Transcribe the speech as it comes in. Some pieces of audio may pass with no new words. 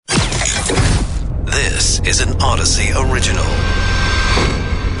is an Odyssey original.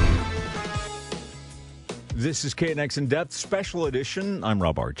 This is KNX In Depth Special Edition. I'm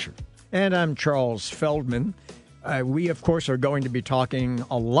Rob Archer. And I'm Charles Feldman. We, of course, are going to be talking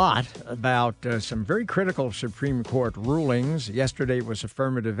a lot about some very critical Supreme Court rulings. Yesterday it was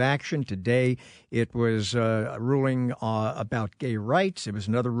affirmative action. Today it was a ruling about gay rights. It was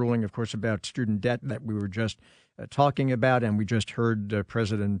another ruling, of course, about student debt that we were just talking about. And we just heard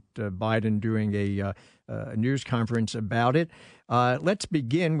President Biden doing a news conference about it. Let's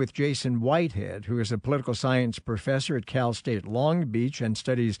begin with Jason Whitehead, who is a political science professor at Cal State Long Beach and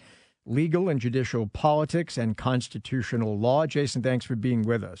studies legal and judicial politics and constitutional law. Jason, thanks for being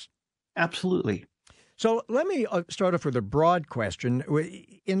with us. Absolutely. So let me start off with a broad question.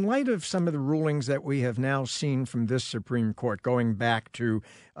 In light of some of the rulings that we have now seen from this Supreme Court, going back to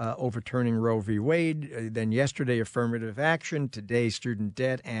overturning Roe v. Wade, then yesterday affirmative action, today student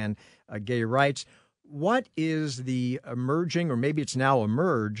debt and gay rights, what is the emerging, or maybe it's now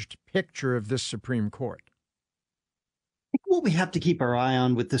emerged, picture of this Supreme Court? What we have to keep our eye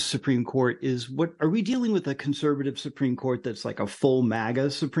on with this Supreme Court is, what are we dealing with, a conservative Supreme Court that's like a full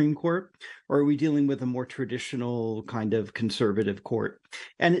MAGA Supreme Court, or are we dealing with a more traditional kind of conservative court?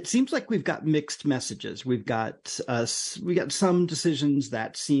 And it seems like we've got mixed messages. We've got some decisions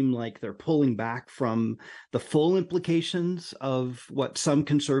that seem like they're pulling back from the full implications of what some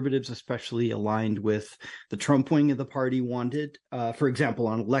conservatives, especially aligned with the Trump wing of the party, wanted. For example,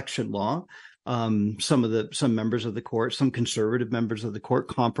 on election law. Some members of the court, some conservative members of the court,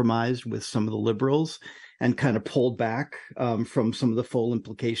 compromised with some of the liberals and kind of pulled back from some of the full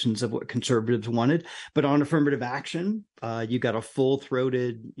implications of what conservatives wanted. But on affirmative action, you got a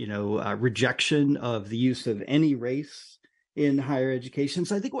full-throated, rejection of the use of any race in higher education.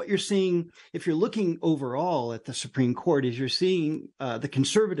 So I think what you're seeing, if you're looking overall at the Supreme Court, is you're seeing the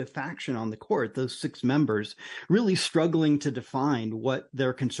conservative faction on the court, those 6 members, really struggling to define what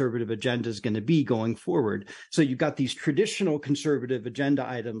their conservative agenda is going to be going forward. So you've got these traditional conservative agenda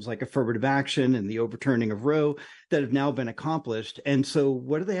items like affirmative action and the overturning of Roe that have now been accomplished. And so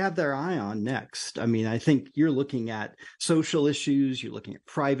what do they have their eye on next? I mean, I think you're looking at social issues, you're looking at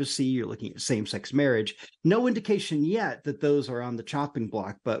privacy, you're looking at same-sex marriage. No indication yet that those are on the chopping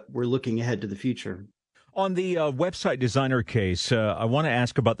block, but we're looking ahead to the future. On the website designer case, I want to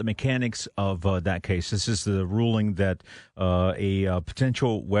ask about the mechanics of that case. This is the ruling that a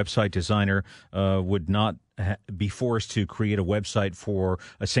potential website designer would not be forced to create a website for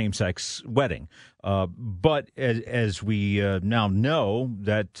a same-sex wedding. But as we now know,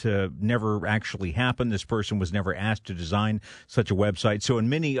 that never actually happened. This person was never asked to design such a website. So in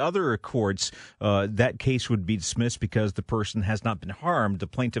many other courts, that case would be dismissed because the person has not been harmed. The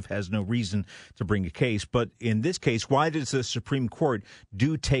plaintiff has no reason to bring a case. But in this case, why does the Supreme Court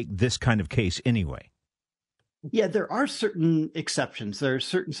take this kind of case anyway? Yeah, there are certain exceptions. There are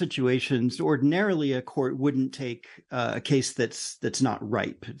certain situations. Ordinarily, a court wouldn't take a case that's not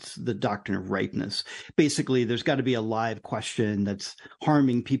ripe. It's the doctrine of ripeness. Basically, there's got to be a live question that's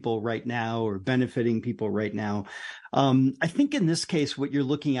harming people right now or benefiting people right now. I think in this case, what you're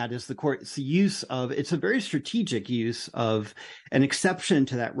looking at is the court's use of, it's a very strategic use of an exception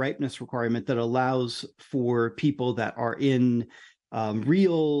to that ripeness requirement that allows for people that are in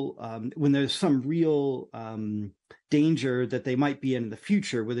when there's some real danger that they might be in the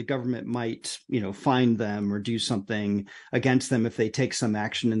future, where the government might, find them or do something against them if they take some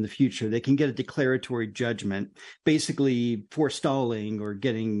action in the future, they can get a declaratory judgment, basically forestalling or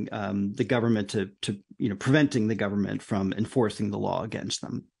getting the government to preventing the government from enforcing the law against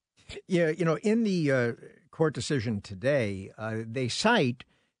them. Yeah, in the court decision today, they cite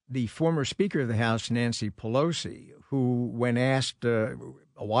the former Speaker of the House, Nancy Pelosi, who, when asked a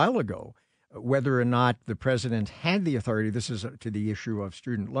while ago whether or not the president had the authority, this is to the issue of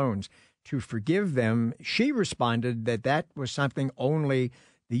student loans, to forgive them, she responded that that was something only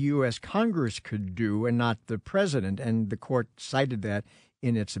the U.S. Congress could do and not the president. And the court cited that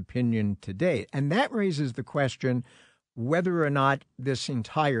in its opinion today. And that raises the question whether or not this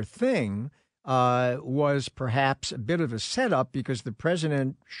entire thing was perhaps a bit of a setup, because the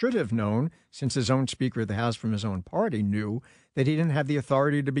president should have known, since his own Speaker of the House from his own party knew, that he didn't have the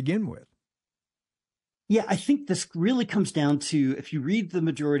authority to begin with. Yeah, I think this really comes down to, if you read the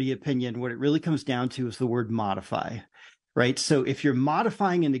majority opinion, what it really comes down to is the word modify. Right. So if you're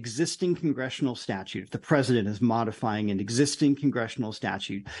modifying an existing congressional statute, if the president is modifying an existing congressional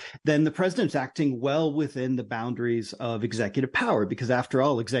statute, then the president's acting well within the boundaries of executive power, because after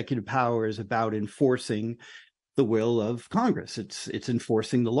all, executive power is about enforcing the will of Congress. It's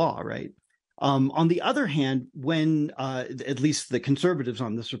enforcing the law. Right. On the other hand, when at least the conservatives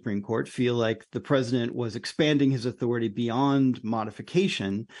on the Supreme Court feel like the president was expanding his authority beyond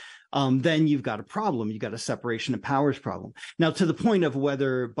modification, then you've got a problem. You've got a separation of powers problem. Now, to the point of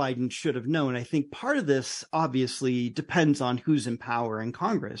whether Biden should have known, I think part of this obviously depends on who's in power in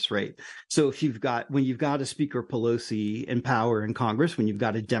Congress, right? So when you've got a Speaker Pelosi in power in Congress, when you've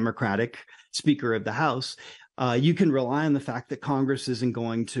got a Democratic Speaker of the House, you can rely on the fact that Congress isn't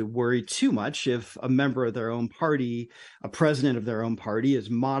going to worry too much if a member of their own party, a president of their own party, is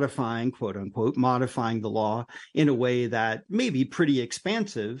modifying, quote unquote, modifying the law in a way that may be pretty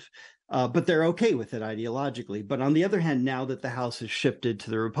expansive, but they're okay with it ideologically. But on the other hand, now that the House has shifted to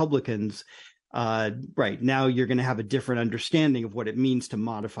the Republicans, right now you're going to have a different understanding of what it means to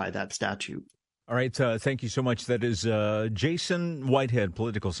modify that statute. All right. Thank you so much. That is Jason Whitehead,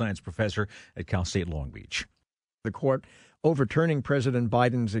 political science professor at Cal State Long Beach. The court overturning President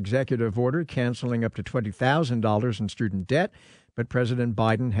Biden's executive order canceling up to $20,000 in student debt. But President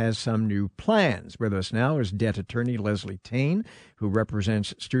Biden has some new plans. With us now is debt attorney Leslie Tain, who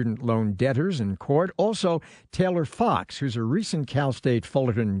represents student loan debtors in court. Also, Taylor Fox, who's a recent Cal State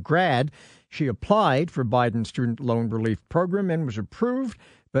Fullerton grad. She applied for Biden's student loan relief program and was approved,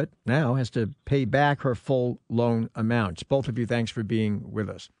 but now has to pay back her full loan amounts. Both of you, thanks for being with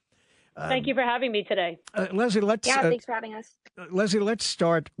us. Thank you for having me today. Leslie, thanks for having us. Leslie, let's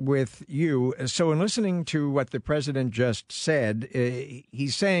start with you. So in listening to what the president just said,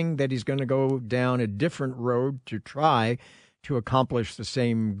 he's saying that he's going to go down a different road to try to accomplish the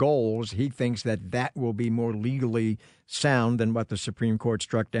same goals. He thinks that that will be more legally sound than what the Supreme Court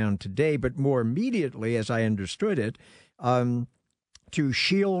struck down today. But more immediately, as I understood it, to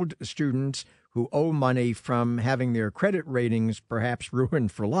shield students who owe money from having their credit ratings perhaps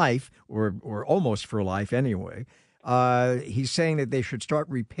ruined for life, or almost for life anyway. He's saying that they should start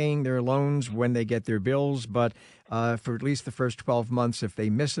repaying their loans when they get their bills, but for at least the first 12 months, if they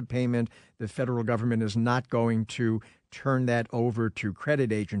miss a payment, the federal government is not going to turn that over to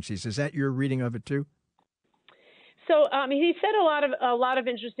credit agencies. Is that your reading of it too? So he said a lot of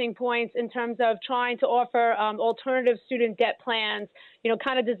interesting points in terms of trying to offer alternative student debt plans,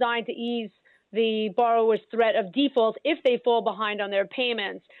 kind of designed to ease the borrower's threat of default if they fall behind on their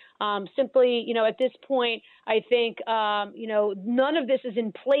payments. Simply, at this point, I think, none of this is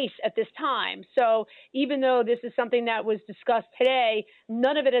in place at this time. So even though this is something that was discussed today,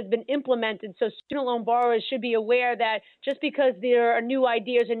 none of it has been implemented. So student loan borrowers should be aware that just because there are new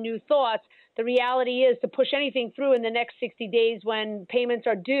ideas and new thoughts, the reality is to push anything through in the next 60 days when payments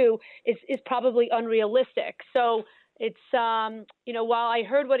are due is probably unrealistic. So it's, while I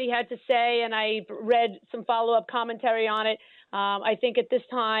heard what he had to say and I read some follow-up commentary on it, I think at this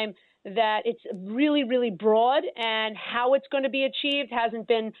time that it's really, really broad, and how it's going to be achieved hasn't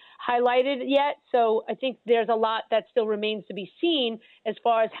been highlighted yet. So I think there's a lot that still remains to be seen as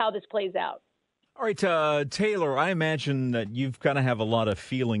far as how this plays out. All right, Taylor, I imagine that you've got to have a lot of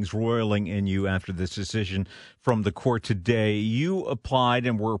feelings roiling in you after this decision from the court today. You applied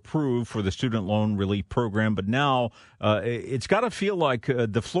and were approved for the student loan relief program, but now it's got to feel like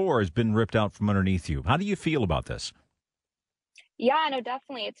the floor has been ripped out from underneath you. How do you feel about this? Yeah, no,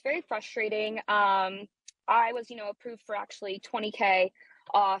 definitely. It's very frustrating. I was, approved for actually $20K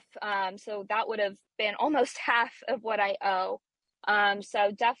off. So that would have been almost half of what I owe.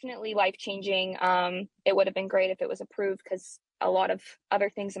 So definitely life-changing. It would have been great if it was approved because a lot of other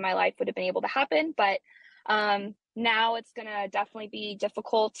things in my life would have been able to happen. But now it's going to definitely be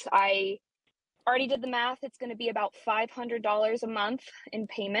difficult. I already did the math. It's going to be about $500 a month in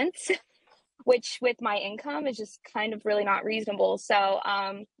payments, which with my income is just kind of really not reasonable. So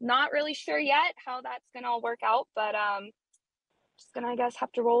not really sure yet how that's going to all work out, but just going to, I guess,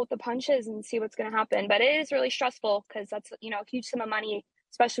 have to roll with the punches and see what's going to happen. But it is really stressful because that's, a huge sum of money,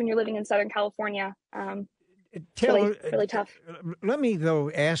 especially when you're living in Southern California. Taylor, really tough. Let me,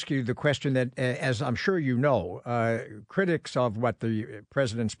 though, ask you the question that, as I'm sure you know, critics of what the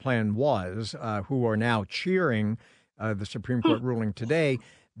president's plan was, who are now cheering the Supreme Court ruling today,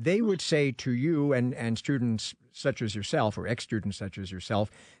 they would say to you and students such as yourself, or ex-students such as yourself,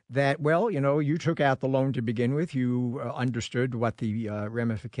 that, well, you took out the loan to begin with. You understood what the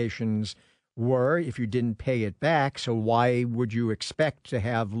ramifications were if you didn't pay it back. So why would you expect to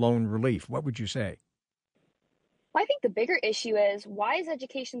have loan relief? What would you say? Well, I think the bigger issue is, why is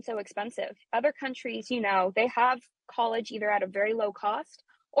education so expensive? Other countries, they have college either at a very low cost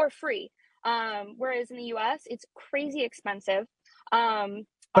or free. Whereas in the U.S., it's crazy expensive.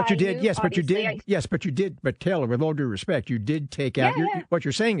 But you did, yes, but you did. But Taylor, with all due respect, you did take out, what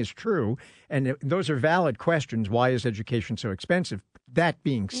you're saying is true. And those are valid questions. Why is education so expensive? That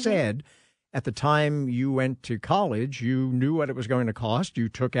being said, At the time you went to college, you knew what it was going to cost. You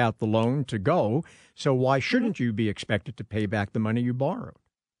took out the loan to go. So why shouldn't you be expected to pay back the money you borrowed?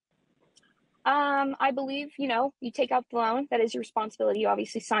 I believe, you take out the loan. That is your responsibility. You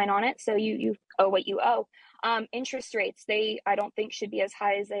obviously sign on it. So you owe what you owe. Interest rates, I don't think should be as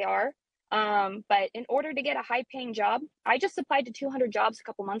high as they are. But in order to get a high paying job, I just applied to 200 jobs a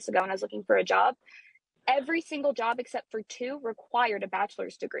couple months ago when I was looking for a job. Every single job except for 2 required a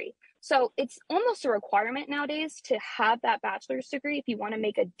bachelor's degree. So it's almost a requirement nowadays to have that bachelor's degree if you want to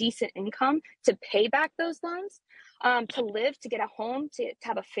make a decent income to pay back those loans, to live, to get a home, to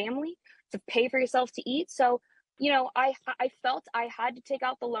have a family, to pay for yourself to eat. So, I felt I had to take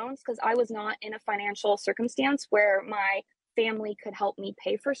out the loans because I was not in a financial circumstance where my family could help me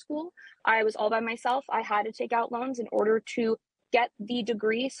pay for school. I was all by myself. I had to take out loans in order to get the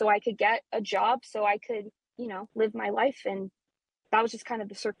degree so I could get a job, so I could, live my life. And that was just kind of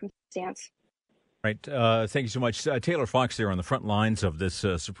the circumstance. Right. Thank you so much. Taylor Fox there on the front lines of this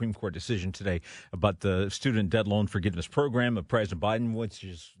Supreme Court decision today about the student debt loan forgiveness program of President Biden, which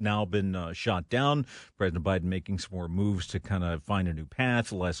has now been shot down. President Biden making some more moves to kind of find a new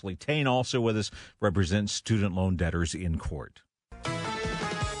path. Leslie Tain also with us, represents student loan debtors in court.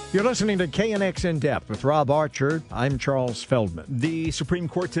 You're listening to KNX In Depth with Rob Archer. I'm Charles Feldman. The Supreme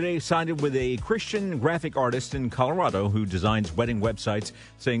Court today sided with a Christian graphic artist in Colorado who designs wedding websites,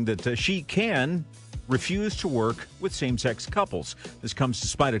 saying that she can refuse to work with same-sex couples. This comes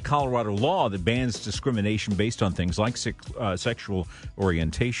despite a Colorado law that bans discrimination based on things like sexual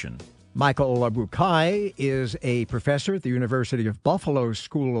orientation. Michael Bukai is a professor at the University of Buffalo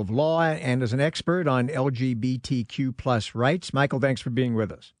School of Law and is an expert on LGBTQ plus rights. Michael, thanks for being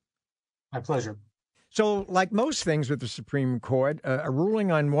with us. My pleasure. So, like most things with the Supreme Court, a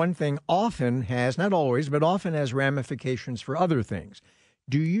ruling on one thing often has, not always, but often has ramifications for other things.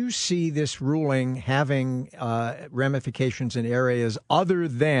 Do you see this ruling having ramifications in areas other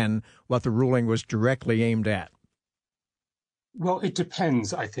than what the ruling was directly aimed at? Well, it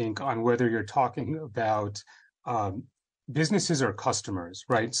depends, I think, on whether you're talking about businesses or customers,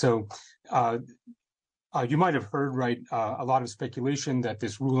 right? So you might have heard, right, a lot of speculation that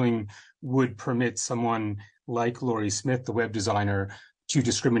this ruling would permit someone like Lori Smith, the web designer, to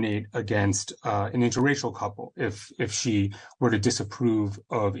discriminate against an interracial couple if she were to disapprove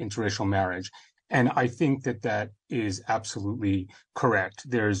of interracial marriage. And I think that is absolutely correct.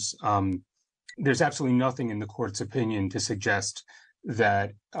 There's absolutely nothing in the court's opinion to suggest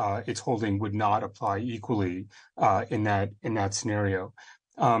that its holding would not apply equally in that scenario.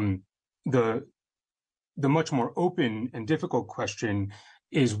 The much more open and difficult question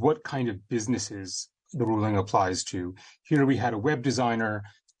is what kind of businesses the ruling applies to. Here we had a web designer,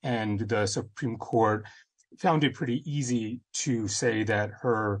 and the Supreme Court found it pretty easy to say that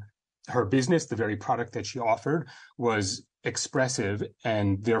her business, the very product that she offered, was expressive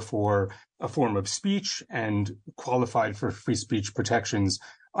and therefore a form of speech and qualified for free speech protections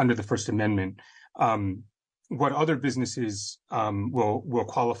under the First Amendment. What other businesses will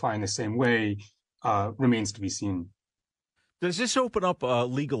qualify in the same way remains to be seen. Does this open up a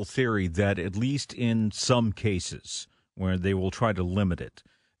legal theory that, at least in some cases where they will try to limit it,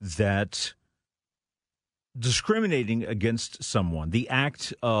 that discriminating against someone, the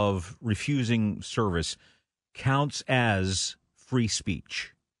act of refusing service, counts as free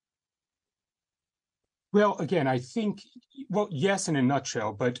speech? Well, again, I think, yes, in a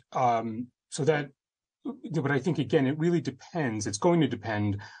nutshell, but I think, again, it really depends. It's going to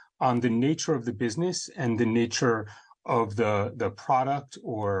depend on the nature of the business and the nature of the product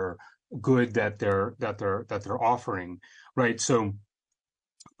or good that they're offering, right? So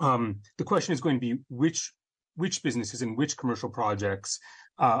the question is going to be which businesses and which commercial products,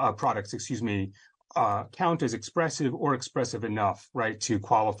 count as expressive or expressive enough, right, to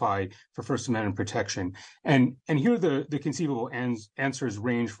qualify for First Amendment protection. And here the conceivable answers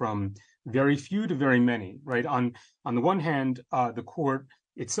range from very few to very many, right? On the one hand, the court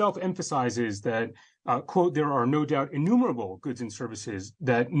itself emphasizes that, quote, there are no doubt innumerable goods and services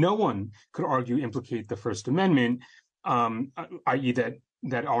that no one could argue implicate the First Amendment, i.e.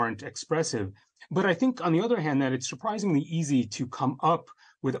 that aren't expressive. But I think, on the other hand, that it's surprisingly easy to come up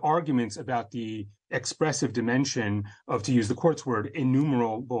with arguments about the expressive dimension of, to use the court's word,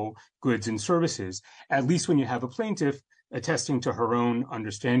 innumerable goods and services, at least when you have a plaintiff attesting to her own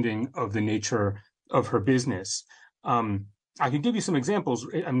understanding of the nature of her business. I can give you some examples,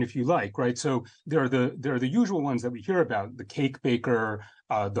 if you like, right? So there are the usual ones that we hear about: the cake baker,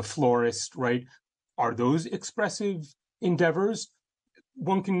 the florist, right? Are those expressive endeavors?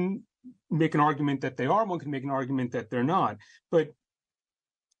 One can make an argument that they are. One can make an argument that they're not. But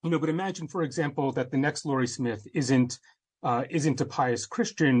But imagine, for example, that the next Laurie Smith isn't a pious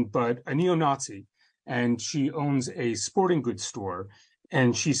Christian, but a neo-Nazi, and she owns a sporting goods store.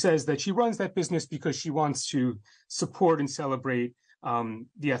 And she says that she runs that business because she wants to support and celebrate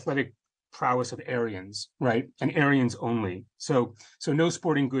the athletic prowess of Aryans, right? And Aryans only. So no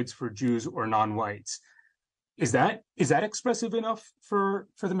sporting goods for Jews or non-whites. Is that expressive enough for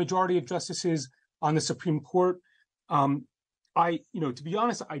the majority of justices on the Supreme Court? To be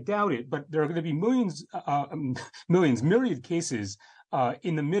honest, I doubt it. But there are going to be myriad cases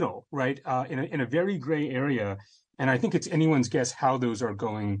in the middle, right? In a very gray area, and I think it's anyone's guess how those are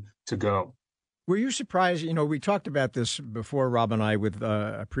going to go. Were you surprised? We talked about this before, Rob and I, with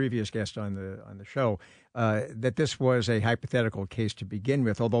a previous guest on the show, that this was a hypothetical case to begin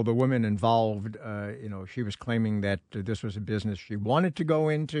with. Although the woman involved, she was claiming that this was a business she wanted to go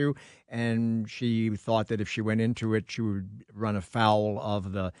into, and she thought that if she went into it, she would run afoul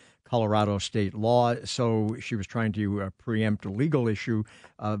of the Colorado state law. So she was trying to preempt a legal issue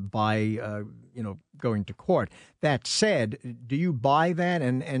by going to court. That said, do you buy that?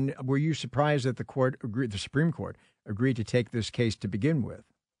 And were you surprised that the Supreme Court agreed to take this case to begin with?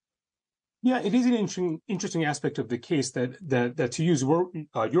 Yeah, it is an interesting aspect of the case that to use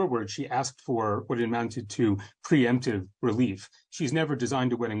your word, she asked for what amounted to preemptive relief. She's never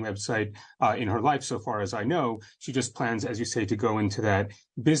designed a wedding website in her life, so far as I know. She just plans, as you say, to go into that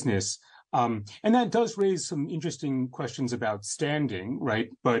business. And that does raise some interesting questions about standing, right?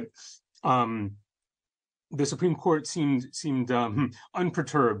 But the Supreme Court seemed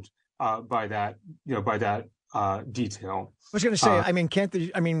unperturbed by that detail. I was going to say,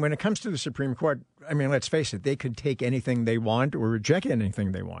 when it comes to the Supreme Court, let's face it, they could take anything they want or reject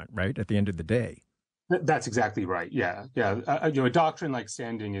anything they want, right? At the end of the day. That's exactly right. Yeah. A doctrine like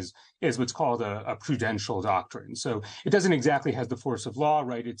standing is what's called a prudential doctrine. So it doesn't exactly have the force of law,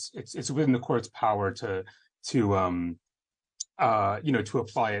 right? It's within the court's power to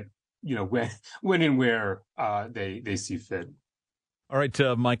apply it, when and where they see fit. All right,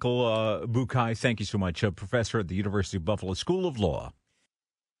 Michael Bukai, thank you so much, professor at the University of Buffalo School of Law.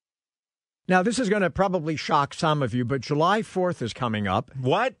 Now, this is going to probably shock some of you, but July 4th is coming up.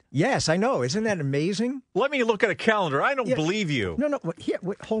 What? Yes, I know. Isn't that amazing? Let me look at a calendar. I don't believe you. No. Here,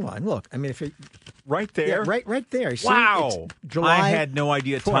 hold on. Look. Right there? Yeah, right there. See, wow. July I had no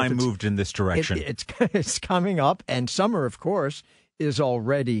idea 4th. Time moved in this direction. It's coming up, and summer, of course, is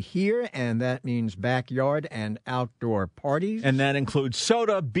already here, and that means backyard and outdoor parties. And that includes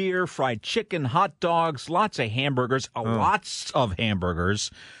soda, beer, fried chicken, hot dogs, lots of hamburgers, lots of hamburgers.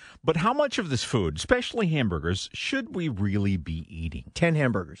 But how much of this food, especially hamburgers, should we really be eating? 10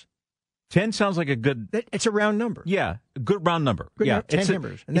 hamburgers. 10 sounds like a good... It's a round number. Yeah, a good round number. Good 10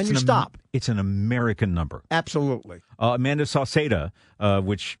 hamburgers. And then you stop. It's an American number. Absolutely. Amanda Sauceda,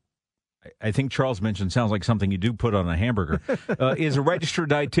 which... I think Charles mentioned sounds like something you do put on a hamburger, is a registered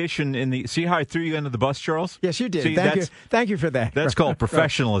dietitian in the... See how I threw you under the bus, Charles? Yes, you did. See, Thank you for that. That's called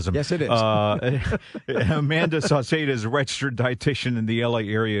professionalism. Yes, it is. Amanda Sauceda is a registered dietitian in the LA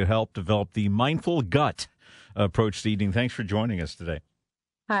area who helped develop the Mindful Gut approach to eating. Thanks for joining us today.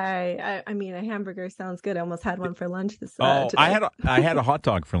 Hi. A hamburger sounds good. I almost had one for lunch today. I had a hot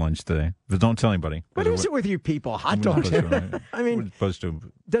dog for lunch today, but don't tell anybody. What is it with you people? Hot dogs? Supposed to.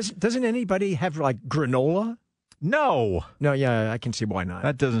 Doesn't anybody have granola? No. Yeah, I can see why not.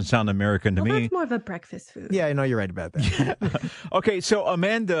 That doesn't sound American to me. That's more of a breakfast food. Yeah, I know you're right about that. Okay, so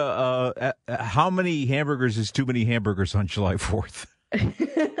Amanda, how many hamburgers is too many hamburgers on July 4th?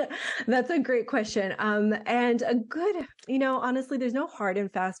 That's a great question. And a good, honestly, there's no hard and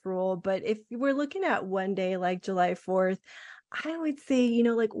fast rule, but if we're looking at one day like July 4th, I would say,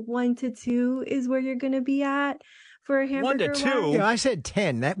 1 to 2 is where you're going to be at for a hamburger. 1 to 2? Yeah, I said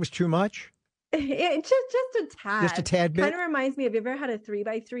 10. That was too much. Just a tad. Just a tad bit. Kind of reminds me of, have you ever had a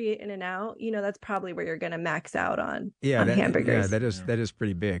 3x3 In and Out? That's probably where you're going to max out on hamburgers. Yeah, that is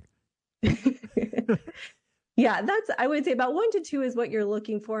pretty big. Yeah, I would say about 1 to 2 is what you're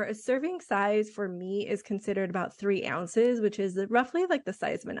looking for. A serving size for me is considered about 3 ounces, which is roughly like the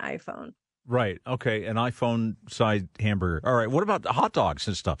size of an iPhone. Right. Okay. An iPhone-sized hamburger. All right. What about hot dogs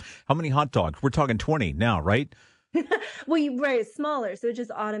and stuff? How many hot dogs? We're talking 20 now, right? Well, it's smaller, so it just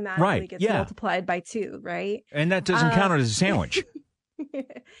automatically gets multiplied by 2, right? And that doesn't count as a sandwich.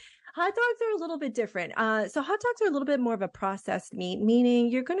 Hot dogs are a little bit different. So hot dogs are a little bit more of a processed meat, meaning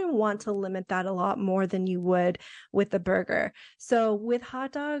you're going to want to limit that a lot more than you would with a burger. So with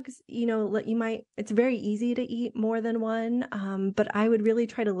hot dogs, it's very easy to eat more than one. But I would really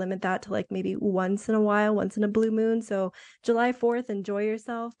try to limit that to maybe once in a while, once in a blue moon. So July 4th, enjoy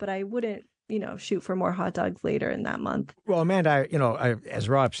yourself, but I wouldn't shoot for more hot dogs later in that month. Well, Amanda, as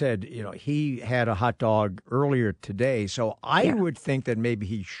Rob said, he had a hot dog earlier today, so I would think that maybe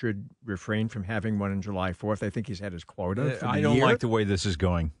he should refrain from having one on July 4th. I think he's had his quota. I don't like the way this is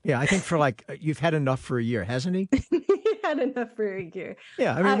going. Yeah, I think you've had enough for a year, hasn't he? He had enough for a year.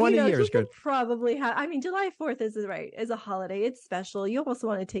 Yeah, I mean, one a year is good. Probably have. I mean, July 4th is a holiday. It's special. You also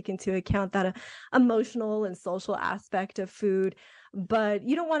want to take into account that emotional and social aspect of food. But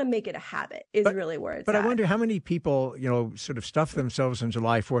you don't want to make it a habit really where it's But at. I wonder how many people, sort of stuff themselves on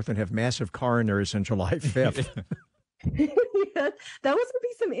July 4th and have massive coroners on July 5th. That would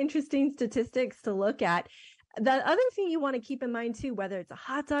be some interesting statistics to look at. The other thing you want to keep in mind too, whether it's a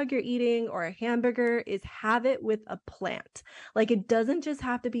hot dog you're eating or a hamburger, is have it with a plant. Like, it doesn't just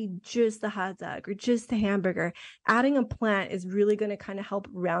have to be just the hot dog or just the hamburger. Adding a plant is really going to kind of help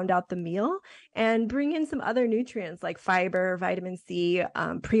round out the meal and bring in some other nutrients like fiber, vitamin C,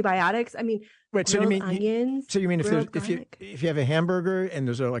 prebiotics. I mean, wait, so you mean onions? So you mean if you have a hamburger and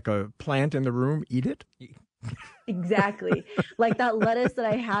there's like a plant in the room, eat it? Exactly. Like that lettuce that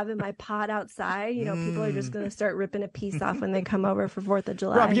I have in my pot outside, people are just going to start ripping a piece off when they come over for 4th of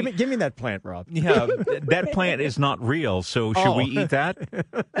July. Rob, give me that plant, Rob. Yeah, that plant is not real, so should we eat that?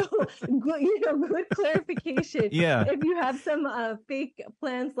 Good clarification. Yeah. If you have some fake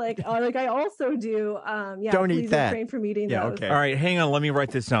plants like I also do, don't please eat that. Refrain from eating those. Okay. All right, hang on. Let me write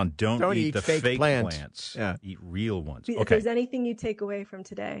this down. Don't eat the fake plants. Yeah. Eat real ones. If there's anything you take away from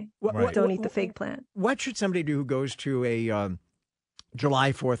today, don't eat the fake plant. What should somebody do who goes to a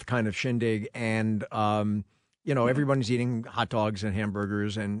July 4th kind of shindig and, everyone's eating hot dogs and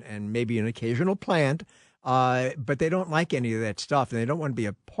hamburgers and maybe an occasional plant, but they don't like any of that stuff and they don't want to be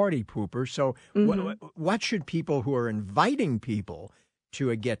a party pooper. So what should people who are inviting people to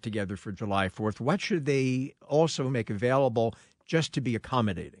a get-together for July 4th, what should they also make available just to be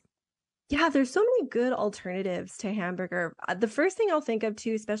accommodating? Yeah, there's so many good alternatives to hamburger. The first thing I'll think of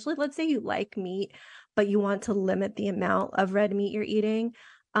too, especially let's say you like meat, but you want to limit the amount of red meat you're eating.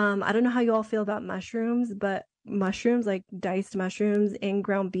 I don't know how you all feel about mushrooms, but mushrooms, like diced mushrooms in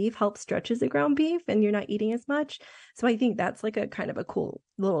ground beef, help stretches the ground beef and you're not eating as much. So I think that's like a kind of a cool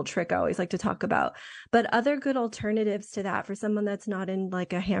little trick I always like to talk about. But other good alternatives to that for someone that's not in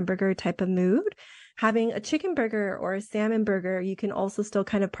like a hamburger type of mood, having a chicken burger or a salmon burger, you can also still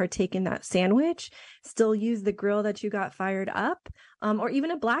kind of partake in that sandwich, still use the grill that you got fired up, or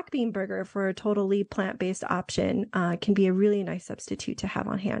even a black bean burger for a totally plant-based option can be a really nice substitute to have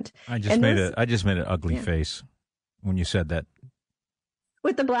on hand. I just made an ugly face when you said that.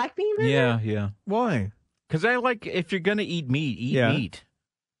 With the black bean burger? Yeah. Why? Because I like, if you're going to eat meat, eat meat.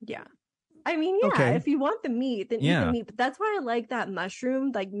 Yeah. I mean, if you want the meat, then eat the meat. But that's why I like that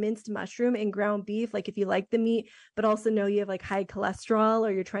mushroom, like minced mushroom and ground beef. Like if you like the meat, but also know you have like high cholesterol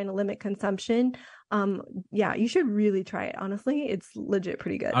or you're trying to limit consumption. You should really try it. Honestly, it's legit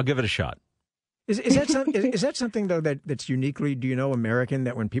pretty good. I'll give it a shot. Is that something though that's uniquely, American,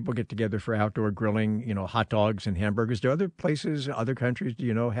 that when people get together for outdoor grilling, hot dogs and hamburgers, do other places, other countries,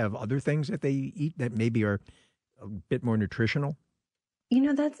 have other things that they eat that maybe are a bit more nutritional?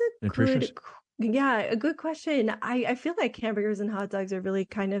 That's a good question. I feel like hamburgers and hot dogs are really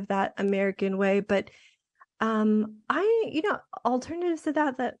kind of that American way, but alternatives to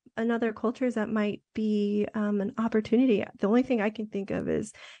that in other cultures that might be an opportunity. The only thing I can think of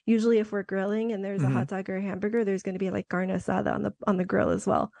is usually if we're grilling and there's a hot dog or a hamburger, there's going to be like carne asada on the grill as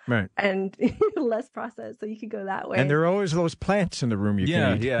well, right? And less processed, so you could go that way. And there are always those plants in the room you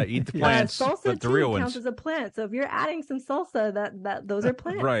can eat. Yeah, eat the plants. Salsa but the real counts ones as a plant. So if you're adding some salsa, that those are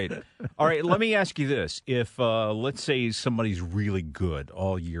plants. Right. All right. Let me ask you this: if let's say somebody's really good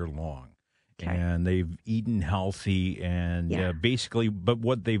all year long. Okay. And they've eaten healthy and basically, but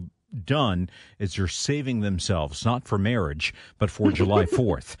what they've done is they're saving themselves, not for marriage, but for July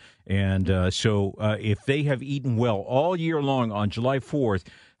 4th. And so if they have eaten well all year long on July 4th,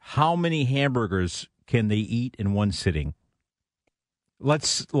 how many hamburgers can they eat in one sitting?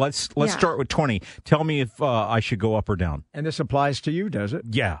 Let's start with 20. Tell me if I should go up or down. And this applies to you, does it?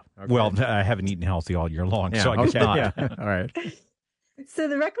 Yeah. Okay. Well, I haven't eaten healthy all year long, so I guess not. Yeah. All right. So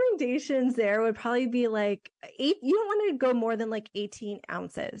the recommendations there would probably be like 8. You don't want to go more than like 18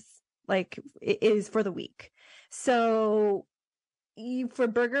 ounces, like it is for the week. So for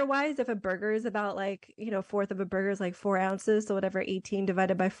burger wise, if a burger is about like, fourth of a burger is like 4 ounces. So whatever 18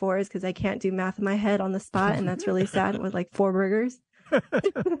 divided by 4 is, because I can't do math in my head on the spot. And that's really sad with like 4 burgers. All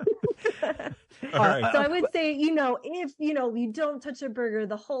right. So I would say, if, you don't touch a burger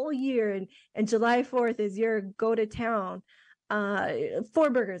the whole year and July 4th is your go to town, 4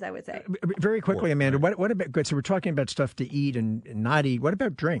 burgers, I would say. Very quickly, Amanda, what about, good, so we're talking about stuff to eat and not eat. What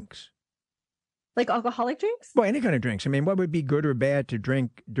about drinks? Like alcoholic drinks? Well, any kind of drinks. I mean, what would be good or bad to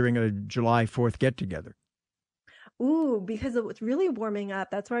drink during a July 4th get-together? Ooh, because it's really warming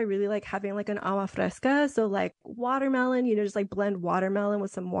up. That's why I really like having like an agua fresca. So like watermelon, just like blend watermelon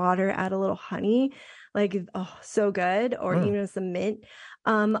with some water, add a little honey. Like, oh, so good. Or even some mint.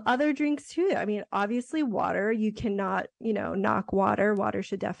 Other drinks too. I mean, obviously water. You cannot, knock water. Water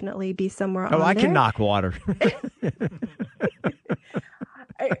should definitely be somewhere on there. Oh, I can knock water.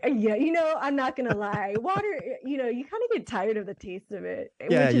 Yeah, I'm not gonna lie. Water, you kind of get tired of the taste of it,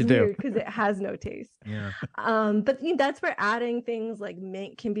 Yeah, which you is do. weird because it has no taste. Yeah. But that's where adding things like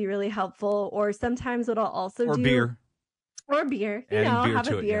mint can be really helpful. Or sometimes what I'll also Or do, beer. or beer, Adding beer have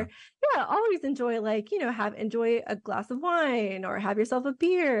to a it, beer. Yeah, always enjoy enjoy a glass of wine or have yourself a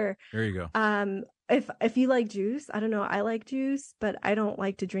beer. There you go. If you like juice, I don't know, I like juice, but I don't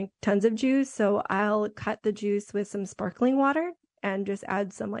like to drink tons of juice, so I'll cut the juice with some sparkling water and just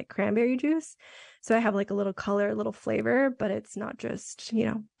add some like cranberry juice. So I have like a little color, a little flavor, but it's not just,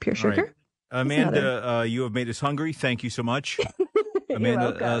 pure sugar. Right. Amanda, you have made us hungry. Thank you so much.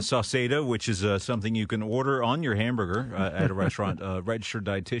 Amanda Sauceda, which is something you can order on your hamburger at a restaurant, registered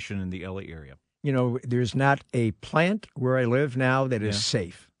dietitian in the LA area. There's not a plant where I live now that is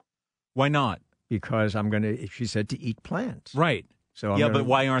safe. Why not? Because she said to eat plants. Right. So but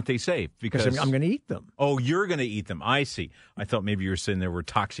why aren't they safe? Because I'm going to eat them. Oh, you're going to eat them. I see. I thought maybe you were saying there were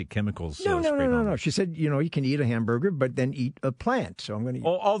toxic chemicals. No. She said, you can eat a hamburger, but then eat a plant. So I'm going to eat.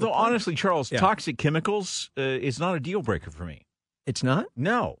 Although, honestly, Charles, toxic chemicals is not a deal breaker for me. It's not?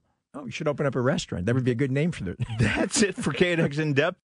 No. Oh, you should open up a restaurant. That would be a good name for it. That's it for KNX In Depth.